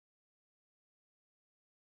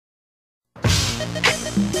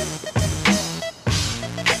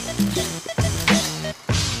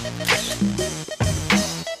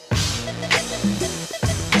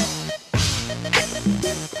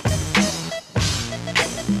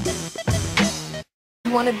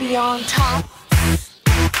Wanna be on top.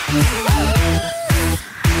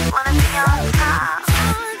 Wanna be on top.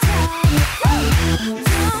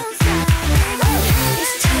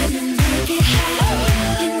 It's time to make it happen.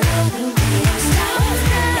 You know the way it's done.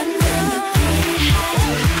 And when you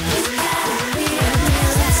get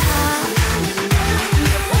it hot,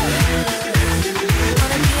 it's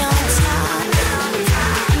gotta be on top.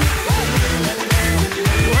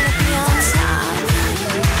 Wanna be on top.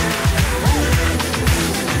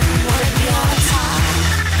 Wanna be on top.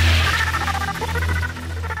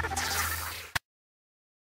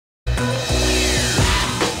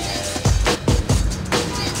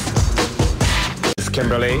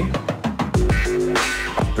 Kimberly.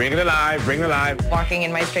 Bring it alive, bring it alive. Walking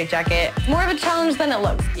in my straitjacket, more of a challenge than it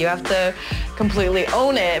looks. You have to completely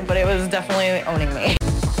own it, but it was definitely owning me.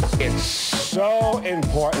 It's so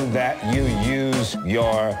important that you use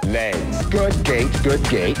your legs. Good gait, good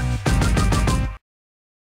gait.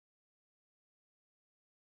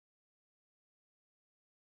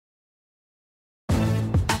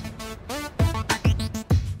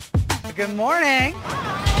 Good morning.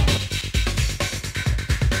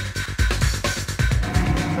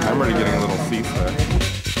 I'm already getting a little FIFA.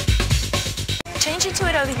 Change it to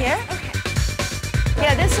it over here. Okay.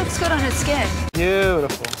 Yeah, this looks good on her skin.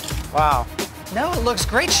 Beautiful. Wow. No, it looks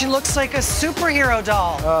great. She looks like a superhero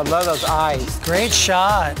doll. Oh, I love those eyes. Great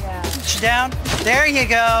shot. Yeah. Put you down. There you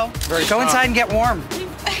go. Go inside and get warm.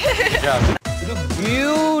 Yeah. You look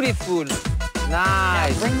beautiful.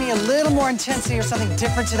 Nice. Bring me a little more intensity or something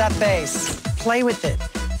different to that base. Play with it.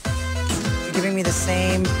 You're giving me the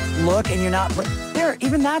same look and you're not... There,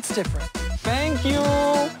 even that's different. Thank you.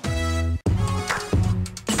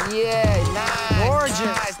 Yeah, nice.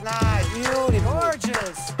 Gorgeous. Nice. Beautiful.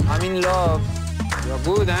 Gorgeous. I'm in love. You're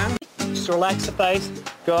good, huh? Just relax the face.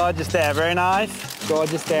 Gorgeous there. Very nice.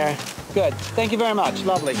 Gorgeous there. Good. Thank you very much.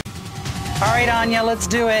 Lovely. All right, Anya, let's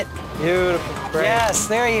do it. Beautiful. Great. Yes,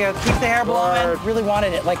 there you go. Keep the hair blowing. Lord. Really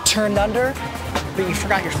wanted it like turned under, but you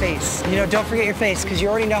forgot your face. You know, don't forget your face because you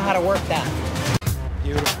already know how to work that.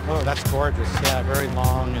 Beautiful. Oh, that's gorgeous. Yeah, very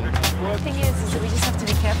long. And The thing is that we just have to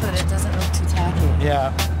be careful that it doesn't look too tacky.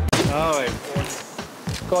 yeah. Oh,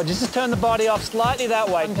 gorgeous. Just turn the body off slightly that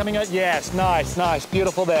way. Coming out. Yes, nice, nice.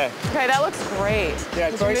 Beautiful there. Okay, that looks great. Yeah,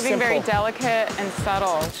 it's very moving simple. very delicate and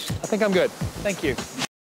subtle. I think I'm good. Thank you.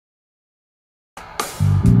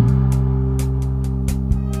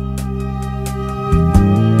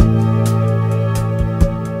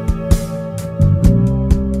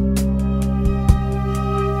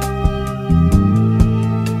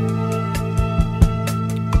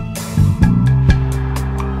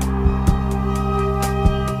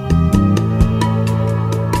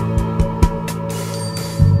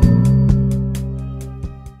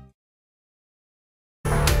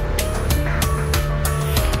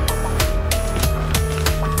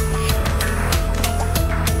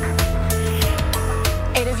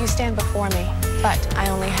 Before me, but I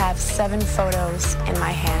only have 7 photos in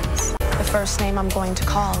my hands. The first name I'm going to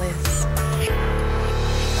call is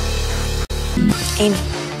Aimee.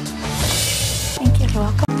 Thank you. You're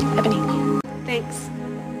welcome. Ebony. Thanks.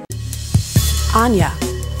 Anya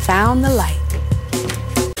found the light.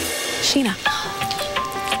 Sheena.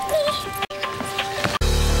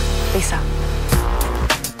 Lisa.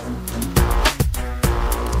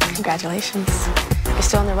 Congratulations. You're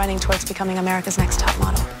still in the running towards becoming America's Next Top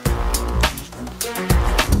Model.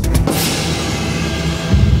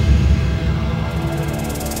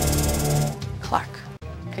 Clarke.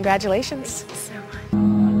 Congratulations. Thank you so much.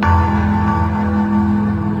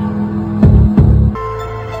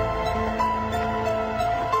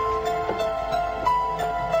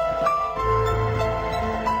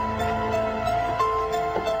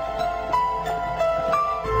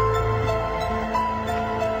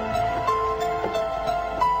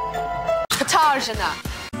 Katarzyna.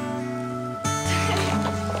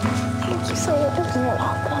 Thank you so much. You're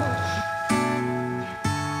welcome.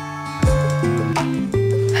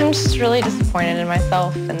 I'm just really disappointed in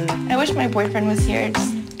myself, and I wish my boyfriend was here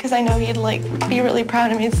just because I know he'd like be really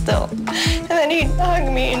proud of me still. And then he'd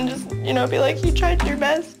hug me and just, you know, be like, you tried your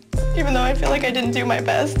best. Even though I feel like I didn't do my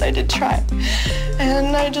best, I did try.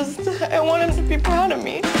 And I want him to be proud of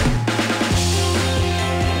me.